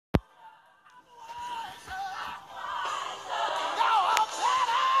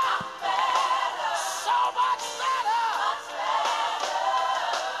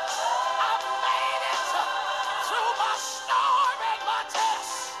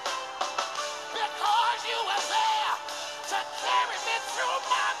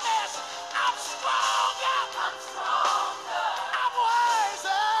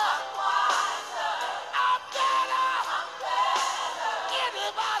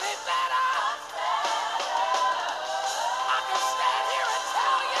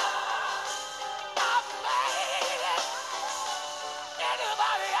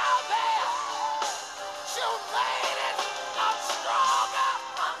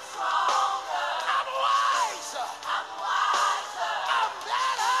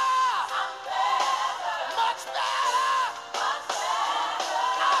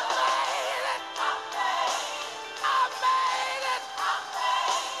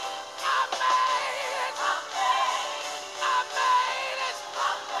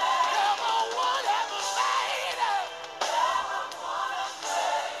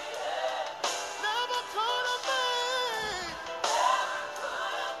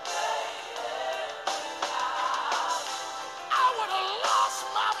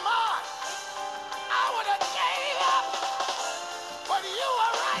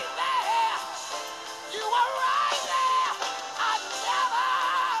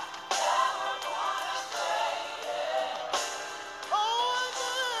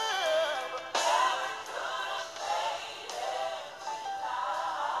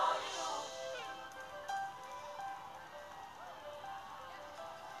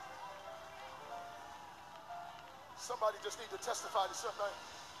Somebody just need to testify to something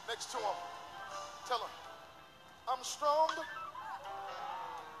next to him. Tell him, I'm stronger,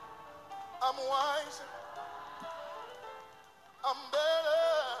 I'm wiser, I'm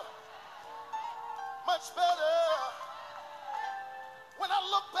better, much better. When I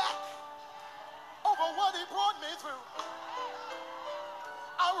look back over what he brought me through,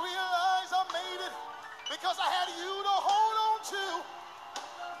 I realize I made it because I had you to hold on to.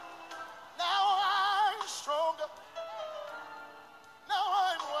 Now I'm stronger. Now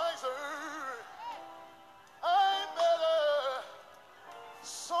I'm wiser, I'm better,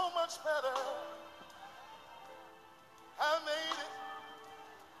 so much better. I made it.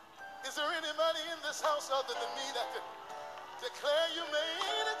 Is there anybody in this house other than me that could declare you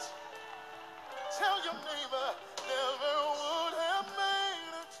made it? Tell your neighbor, never would have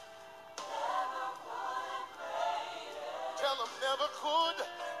made it. Never would have made it. Tell them never could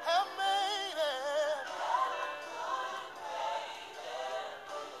have made it.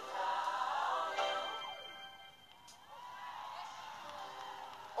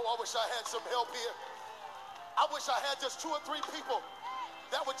 I wish I had some help here. I wish I had just 2 or 3 people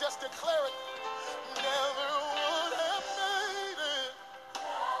that would just declare it. Never would have made it.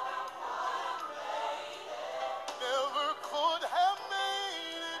 Never could have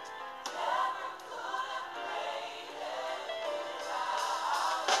made it.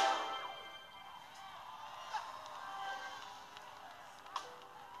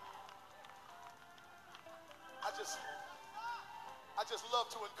 I just love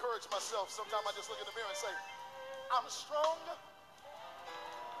to encourage myself. Sometimes I just look in the mirror and say, I'm stronger,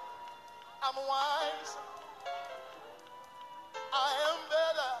 I'm wise, I am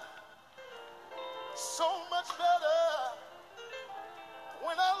better, so much better.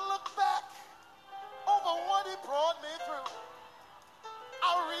 When I look back over what he brought me through,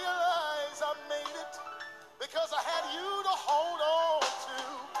 I realize I made it because I had you to hold on to.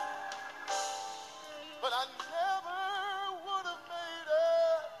 But I never would have made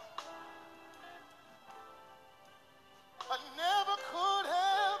it. I never could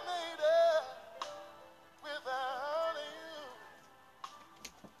have made it without you.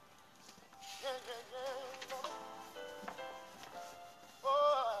 Yeah, yeah, yeah. Oh,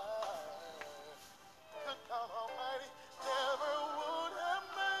 good God Almighty, never would have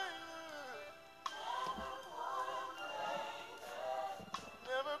made it.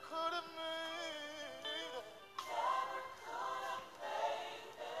 Never could have made it.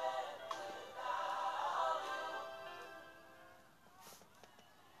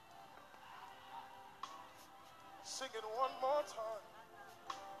 Sing it one more time.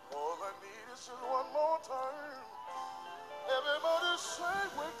 All I need is just one more time. Everybody say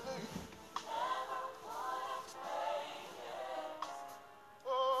with me.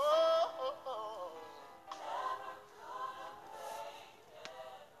 Oh, oh, oh.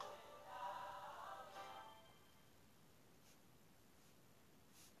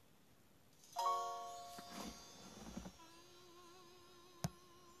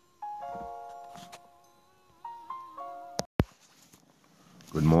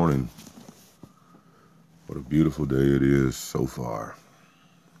 Good morning. What a beautiful day it is so far.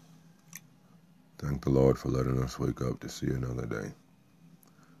 Thank the Lord for letting us wake up to see another day.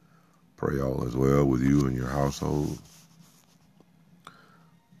 Pray all is well with you and your household.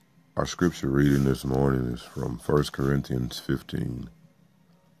 Our scripture reading this morning is from 1 Corinthians 15,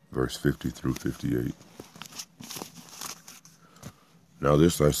 verse 50 through 58. Now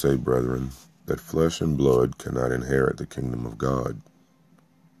this I say, brethren, that flesh and blood cannot inherit the kingdom of God,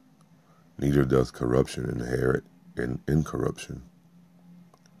 neither doth corruption inherit in incorruption.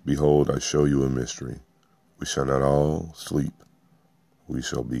 Behold, I show you a mystery. We shall not all sleep, we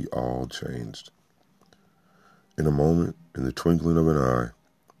shall be all changed. In a moment, in the twinkling of an eye,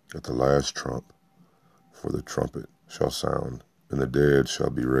 at the last trump, for the trumpet shall sound, and the dead shall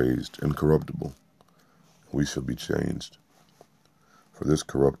be raised incorruptible, we shall be changed. For this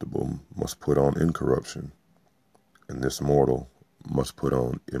corruptible must put on incorruption, and this mortal must put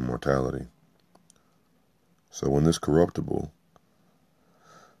on immortality. So when this corruptible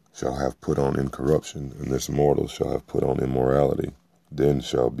shall have put on incorruption, and this mortal shall have put on immorality, then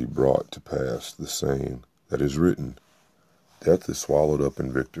shall be brought to pass the saying that is written, Death is swallowed up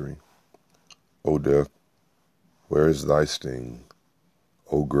in victory. O death, where is thy sting?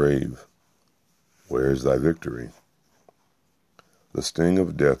 O grave, where is thy victory? The sting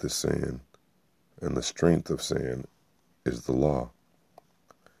of death is sin, and the strength of sin is the law.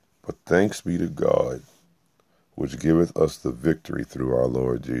 But thanks be to God, which giveth us the victory through our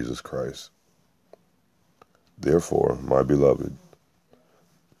Lord Jesus Christ. Therefore, my beloved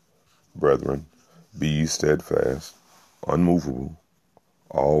brethren, be ye steadfast, unmovable,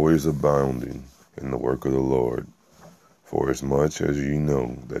 always abounding in the work of the Lord, forasmuch as ye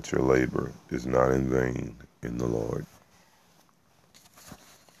know that your labor is not in vain in the Lord.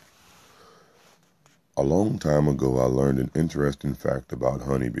 A long time ago, I learned an interesting fact about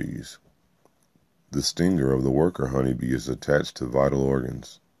honeybees. The stinger of the worker honeybee is attached to vital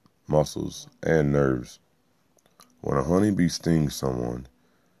organs, muscles, and nerves. When a honeybee stings someone,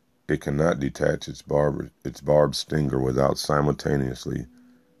 it cannot detach its barbed stinger without simultaneously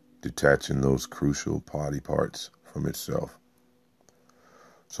detaching those crucial body parts from itself.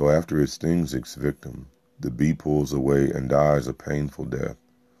 So after it stings its victim, the bee pulls away and dies a painful death.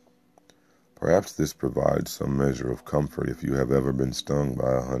 Perhaps this provides some measure of comfort if you have ever been stung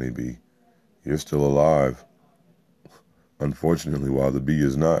by a honeybee. You're still alive, unfortunately, while the bee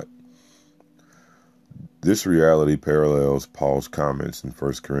is not. This reality parallels Paul's comments in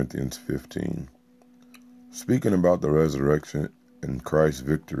 1 Corinthians 15. Speaking about the resurrection and Christ's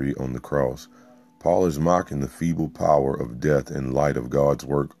victory on the cross, Paul is mocking the feeble power of death in light of God's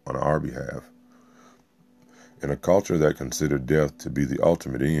work on our behalf. In a culture that considered death to be the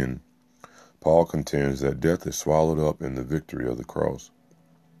ultimate end, Paul contends that death is swallowed up in the victory of the cross.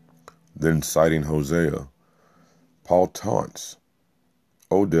 Then, citing Hosea, Paul taunts,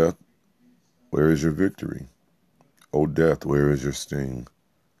 O death, where is your victory? O death, where is your sting?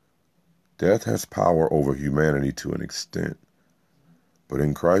 Death has power over humanity to an extent, but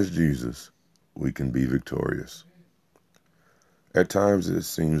in Christ Jesus, we can be victorious. At times it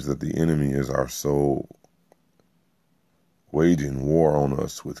seems that the enemy is our soul, waging war on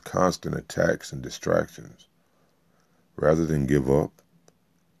us with constant attacks and distractions. Rather than give up,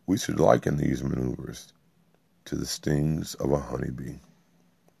 we should liken these maneuvers to the stings of a honeybee.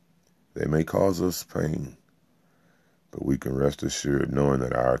 They may cause us pain, but we can rest assured knowing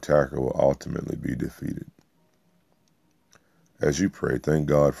that our attacker will ultimately be defeated. As you pray, thank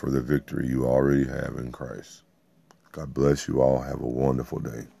God for the victory you already have in Christ. God bless you all. Have a wonderful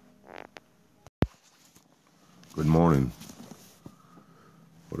day. Good morning.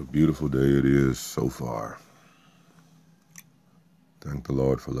 What a beautiful day it is so far. Thank the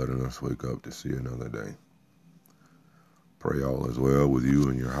Lord for letting us wake up to see another day. Pray all is well with you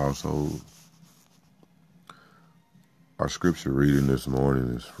and your household. Our scripture reading this morning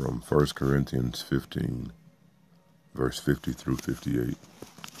is from 1 Corinthians 15, verse 50 through 58.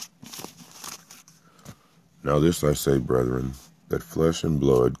 Now this I say, brethren, that flesh and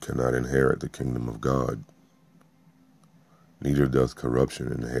blood cannot inherit the kingdom of God, neither doth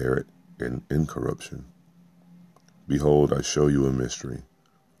corruption inherit in incorruption. Behold, I show you a mystery.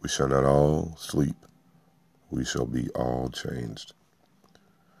 We shall not all sleep, we shall be all changed.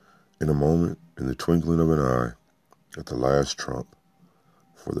 In a moment, in the twinkling of an eye, at the last trump,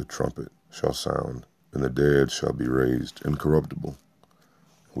 for the trumpet shall sound, and the dead shall be raised incorruptible,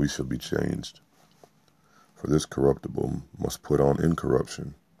 we shall be changed. For this corruptible must put on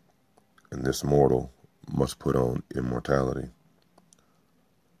incorruption, and this mortal must put on immortality.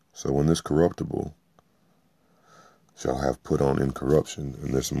 So when this corruptible shall have put on incorruption,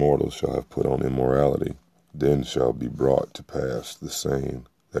 and this mortal shall have put on immorality, then shall be brought to pass the saying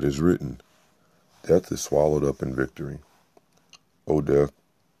that is written, Death is swallowed up in victory. O death,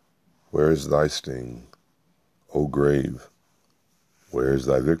 where is thy sting? O grave, where is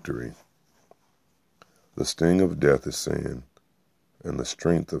thy victory? The sting of death is sin, and the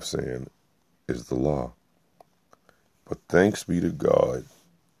strength of sin is the law. But thanks be to God,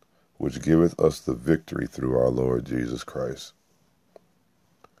 which giveth us the victory through our Lord Jesus Christ.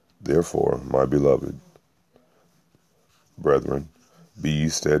 Therefore, my beloved brethren, be ye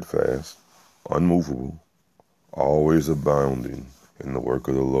steadfast, unmovable, always abounding in the work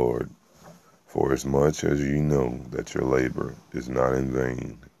of the Lord, for as much as ye know that your labor is not in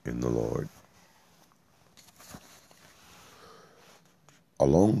vain in the Lord. A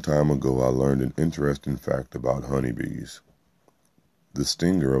long time ago I learned an interesting fact about honeybees. The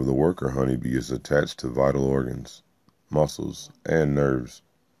stinger of the worker honeybee is attached to vital organs, muscles, and nerves.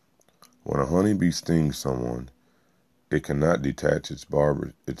 When a honeybee stings someone, it cannot detach its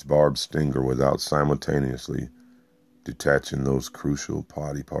barbed stinger without simultaneously detaching those crucial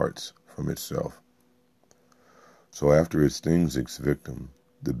body parts from itself. So after it stings its victim,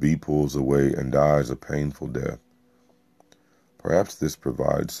 the bee pulls away and dies a painful death. Perhaps this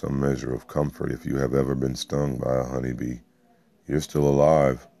provides some measure of comfort if you have ever been stung by a honeybee. You're still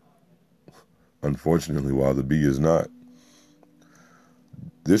alive, unfortunately, while the bee is not.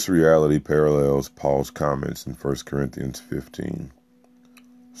 This reality parallels Paul's comments in 1 Corinthians 15.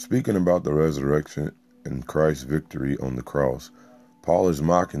 Speaking about the resurrection and Christ's victory on the cross, Paul is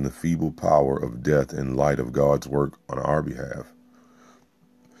mocking the feeble power of death in light of God's work on our behalf.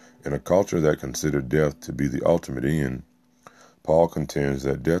 In a culture that considered death to be the ultimate end, Paul contends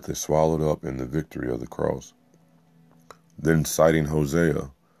that death is swallowed up in the victory of the cross. Then, citing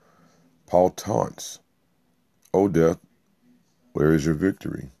Hosea, Paul taunts, "O death, where is your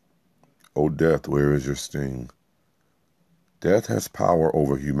victory? O death, where is your sting?" Death has power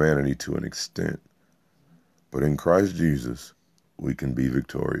over humanity to an extent, but in Christ Jesus, we can be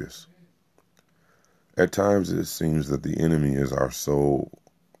victorious. At times it seems that the enemy is our soul,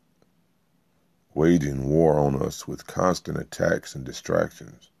 waging war on us with constant attacks and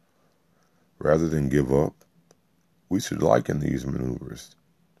distractions. Rather than give up, we should liken these maneuvers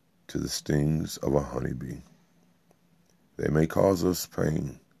to the stings of a honeybee. They may cause us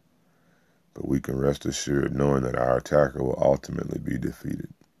pain, but we can rest assured knowing that our attacker will ultimately be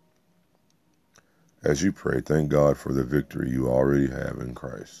defeated. As you pray, thank God for the victory you already have in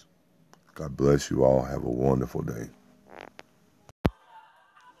Christ. God bless you all. Have a wonderful day.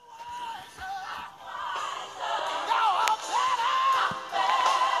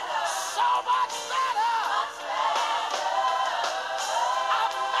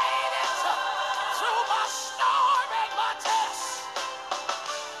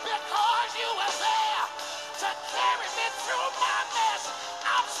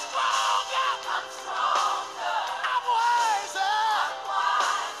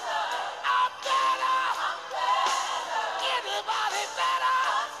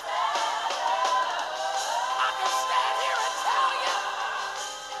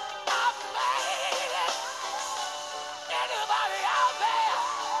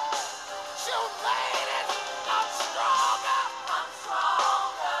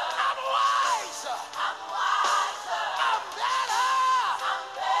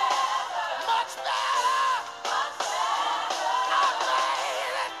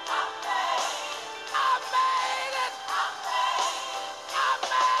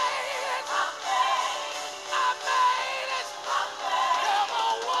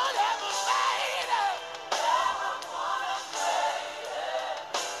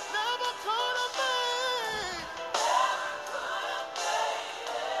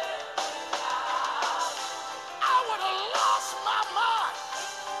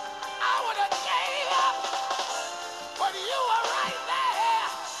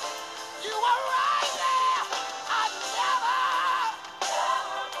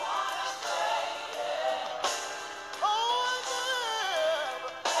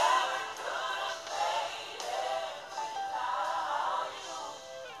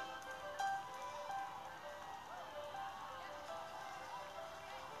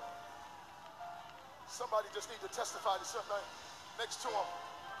 Somebody just need to testify to something next to them.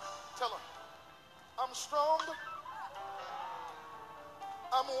 Tell them, I'm stronger,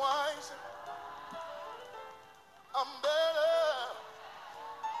 I'm wiser, I'm better,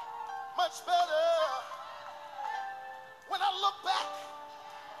 much better. When I look back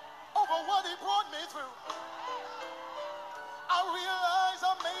over what he brought me through, I realize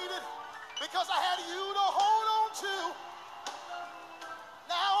I made it because I had you to hold on to.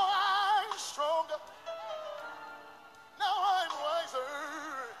 Now I'm stronger. Now I'm wiser,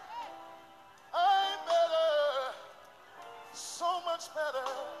 I'm better, so much better.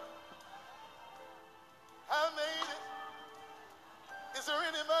 I made it. Is there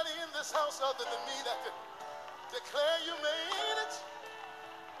anybody in this house other than me that could declare you made it?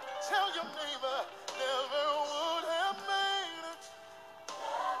 Tell your neighbor, never would have made it.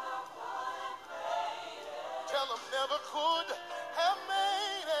 Tell them never could have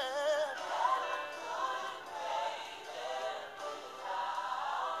made it.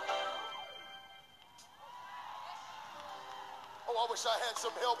 Oh, I wish I had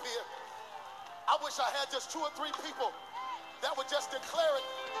some help here. I wish I had just 2 or 3 people that would just declare it.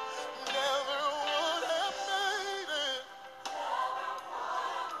 Never would have made it.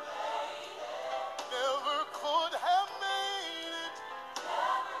 Never could have made it.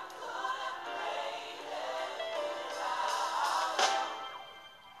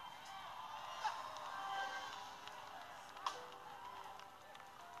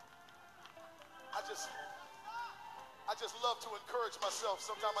 I just love to encourage myself.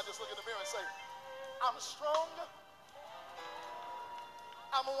 Sometimes I just look in the mirror and say, I'm strong,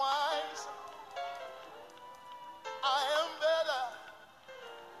 I'm wise, I am better,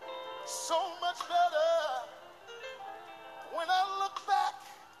 so much better. When I look back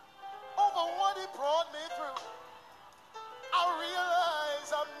over what he brought me through, I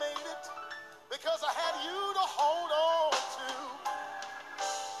realize I made it because I had you to hold on to.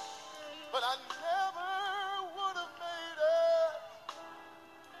 But I never would have made it.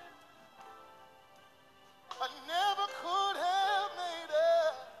 I never could have made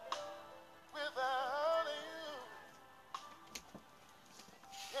it without you.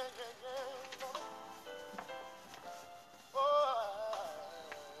 Yeah, yeah, yeah. Oh,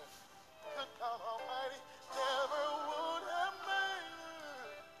 good God Almighty, never would have made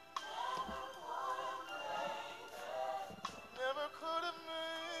it. Never could have made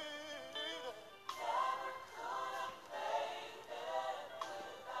it.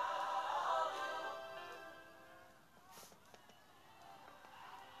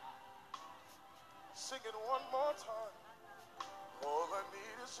 Sing it one more time. All I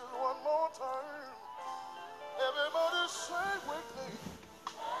need is just one more time. Everybody say with me.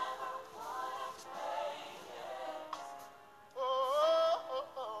 Oh, oh,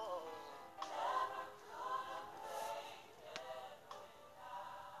 oh.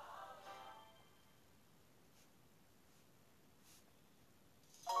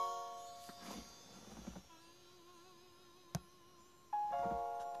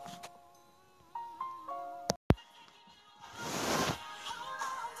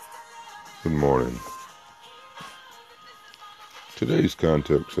 Good morning. Today's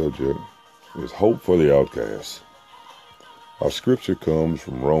context subject is hope for the outcast. Our scripture comes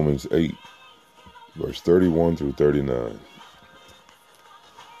from Romans 8, verse 31 through 39.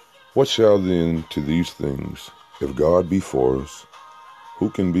 What shall then to these things, if God be for us, who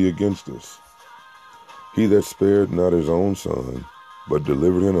can be against us? He that spared not his own son, but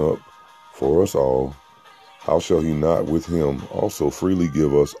delivered him up for us all, how shall he not with him also freely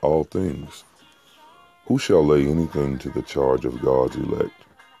give us all things? Who shall lay anything to the charge of God's elect?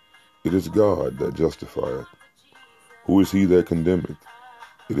 It is God that justifieth. Who is he that condemneth?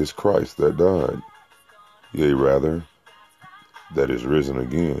 It is Christ that died, yea rather, that is risen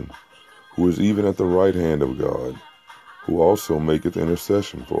again, who is even at the right hand of God, who also maketh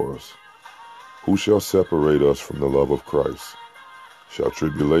intercession for us. Who shall separate us from the love of Christ? Shall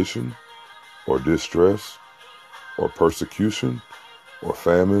tribulation, or distress, or persecution, or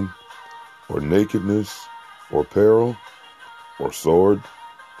famine, or nakedness, or peril, or sword?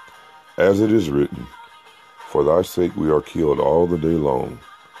 As it is written, for thy sake we are killed all the day long.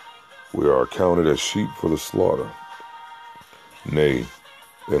 We are accounted as sheep for the slaughter. Nay,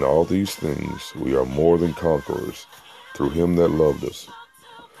 in all these things we are more than conquerors through him that loved us.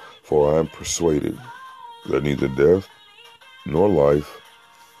 For I am persuaded that neither death, nor life,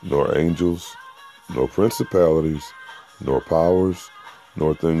 nor angels, nor principalities, nor powers,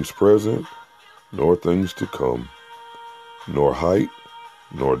 nor things present, nor things to come, nor height,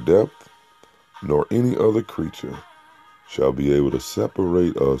 nor depth, nor any other creature shall be able to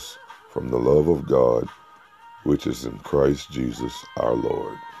separate us from the love of God, which is in Christ Jesus our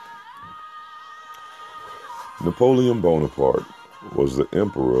Lord. Napoleon Bonaparte was the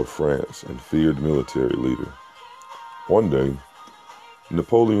Emperor of France and feared military leader. One day,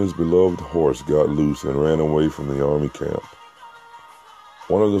 Napoleon's beloved horse got loose and ran away from the army camp.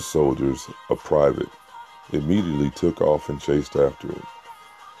 One of the soldiers, a private, immediately took off and chased after it.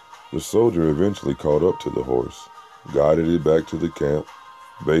 The soldier eventually caught up to the horse, guided it back to the camp,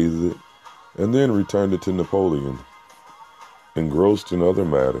 bathed it, and then returned it to Napoleon. Engrossed in other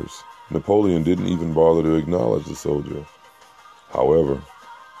matters, Napoleon didn't even bother to acknowledge the soldier. However,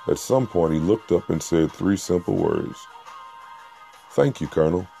 at some point he looked up and said 3 simple words. "Thank you,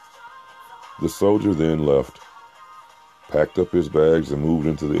 Colonel." The soldier then left, packed up his bags and moved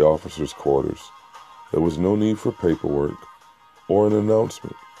into the officers' quarters. There was no need for paperwork or an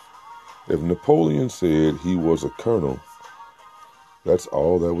announcement. If Napoleon said he was a colonel, that's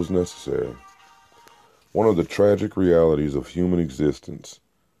all that was necessary. One of the tragic realities of human existence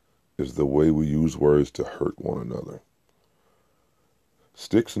is the way we use words to hurt one another.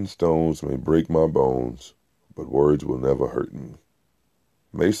 Sticks and stones may break my bones, but words will never hurt me.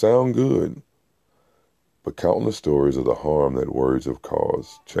 May sound good, but countless stories of the harm that words have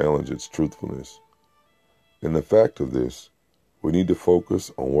caused challenge its truthfulness. In the fact of this, we need to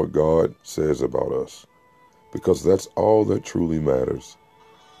focus on what God says about us, because that's all that truly matters.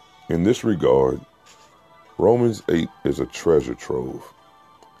 In this regard, Romans 8 is a treasure trove.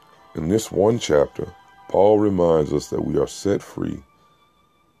 In this one chapter, Paul reminds us that we are set free,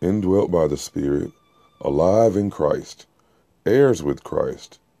 indwelt by the Spirit, alive in Christ, heirs with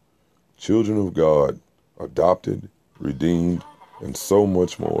Christ, children of God, adopted, redeemed, and so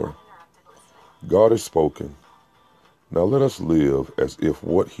much more. God has spoken. Now let us live as if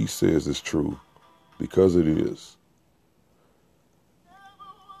what he says is true, because it is.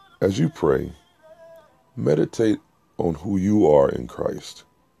 As you pray, meditate on who you are in Christ.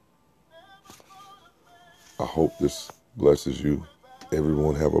 I hope this blesses you.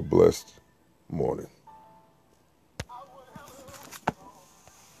 Everyone have a blessed morning.